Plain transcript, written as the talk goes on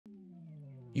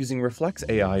Using Reflex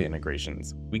AI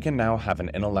integrations, we can now have an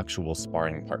intellectual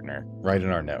sparring partner right in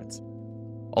our notes.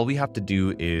 All we have to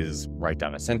do is write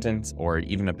down a sentence or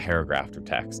even a paragraph of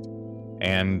text,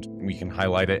 and we can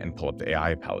highlight it and pull up the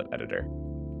AI palette editor.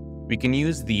 We can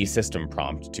use the system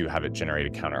prompt to have it generate a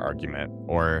counterargument,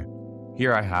 or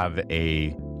here I have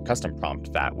a custom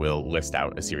prompt that will list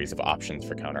out a series of options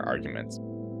for counterarguments,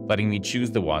 letting me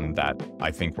choose the one that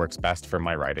I think works best for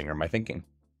my writing or my thinking.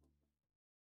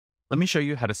 Let me show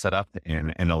you how to set up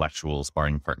an intellectual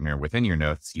sparring partner within your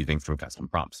notes using some custom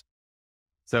prompts.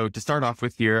 So to start off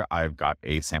with here, I've got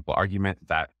a sample argument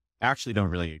that I actually don't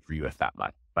really agree with that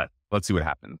much, but let's see what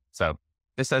happens. So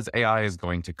this says AI is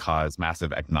going to cause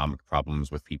massive economic problems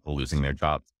with people losing their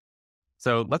jobs.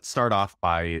 So let's start off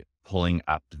by pulling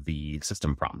up the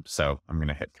system prompt. So I'm going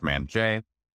to hit Command J,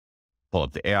 pull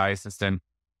up the AI assistant,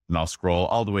 and I'll scroll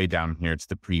all the way down here to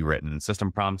the pre-written system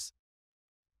prompts.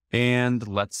 And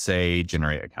let's say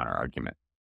generate a counter argument.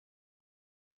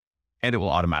 And it will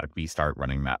automatically start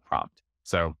running that prompt.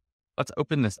 So let's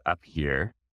open this up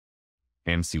here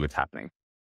and see what's happening.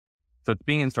 So it's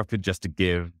being instructed just to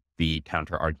give the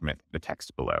counter argument the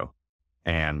text below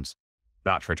and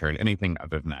not to return anything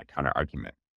other than that counter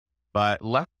argument. But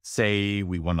let's say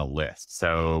we want a list.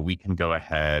 So we can go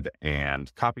ahead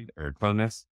and copy or clone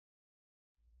this.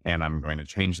 And I'm going to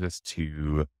change this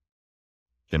to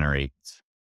generate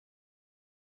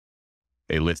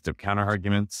a list of counter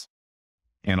arguments.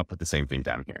 And I'll put the same thing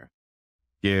down here.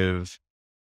 Give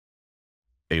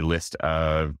a list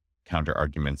of counter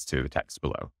arguments to the text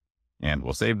below. And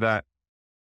we'll save that.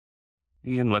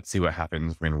 And let's see what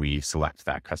happens when we select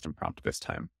that custom prompt this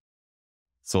time.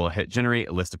 So we'll hit generate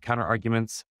a list of counter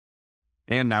arguments.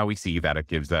 And now we see that it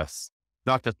gives us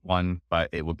not just one, but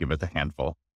it will give us a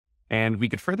handful. And we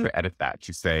could further edit that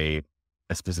to say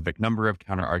a specific number of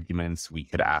counter arguments. We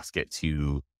could ask it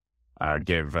to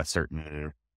give a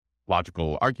certain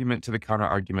logical argument to the counter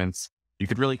arguments. You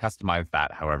could really customize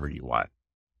that however you want.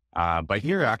 But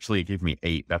here actually it gave me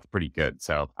 8. That's pretty good.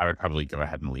 So I would probably go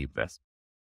ahead and leave this.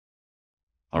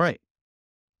 All right,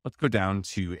 let's go down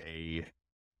to a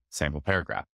sample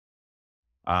paragraph.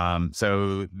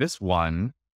 So this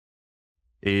one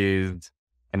is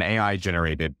an AI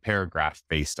generated paragraph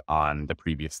based on the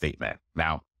previous statement.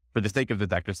 Now, for the sake of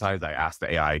this exercise, I asked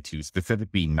the AI to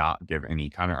specifically not give any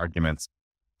counter arguments.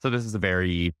 So this is a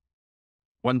very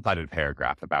one-sided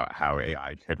paragraph about how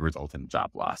AI could result in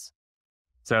job loss.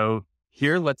 So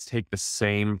here, let's take the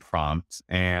same prompt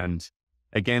and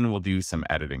again, we'll do some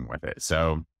editing with it.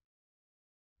 So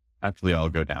actually, I'll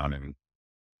go down and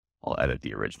I'll edit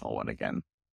the original one again.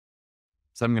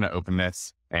 So I'm going to open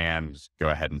this and go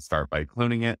ahead and start by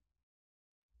cloning it.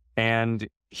 And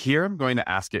here I'm going to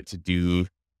ask it to do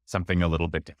something a little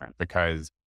bit different,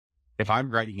 because if I'm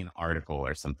writing an article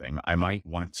or something, I might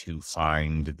want to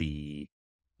find the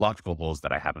logical holes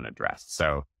that I haven't addressed.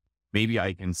 So maybe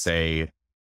I can say,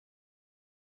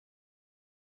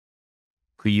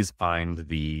 please find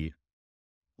the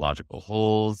logical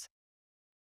holes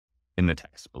in the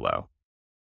text below.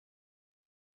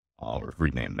 I'll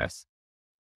rename this.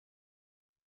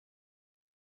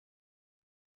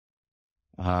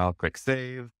 I'll click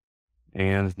save.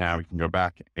 And now we can go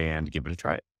back and give it a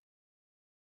try.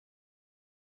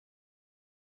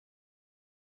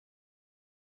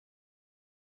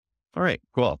 All right,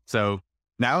 cool. So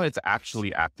now it's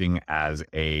actually acting as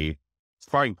a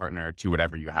sparring partner to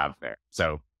whatever you have there.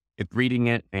 So it's reading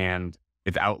it and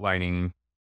it's outlining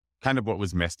kind of what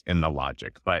was missed in the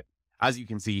logic. But as you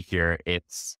can see here,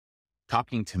 it's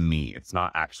talking to me. It's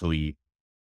not actually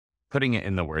putting it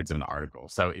in the words of an article.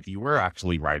 So if you were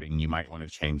actually writing, you might want to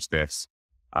change this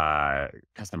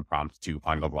custom prompt to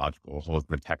find the logical holes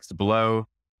in the text below,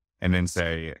 and then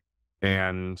say,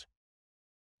 and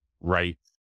write,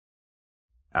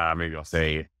 maybe I'll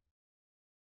say,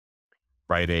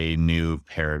 write a new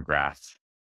paragraph,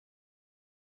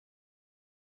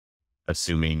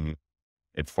 assuming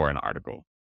it's for an article.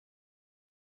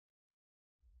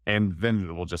 And then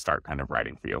it will just start kind of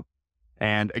writing for you.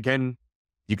 And again,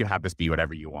 you can have this be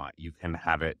whatever you want. You can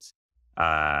have it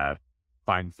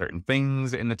find certain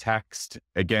things in the text.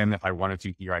 Again, if I wanted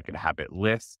to here, I could have it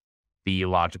list the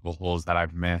logical holes that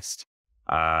I've missed.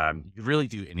 You could really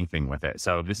do anything with it.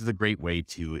 So this is a great way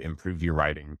to improve your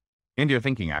writing and your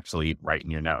thinking, actually, right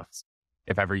in your notes.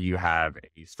 If ever you have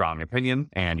a strong opinion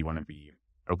and you want to be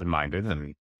open-minded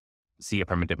and see it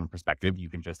from a different perspective, you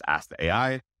can just ask the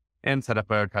AI and set up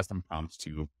a custom prompt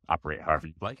to operate however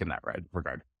you'd like in that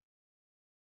regard.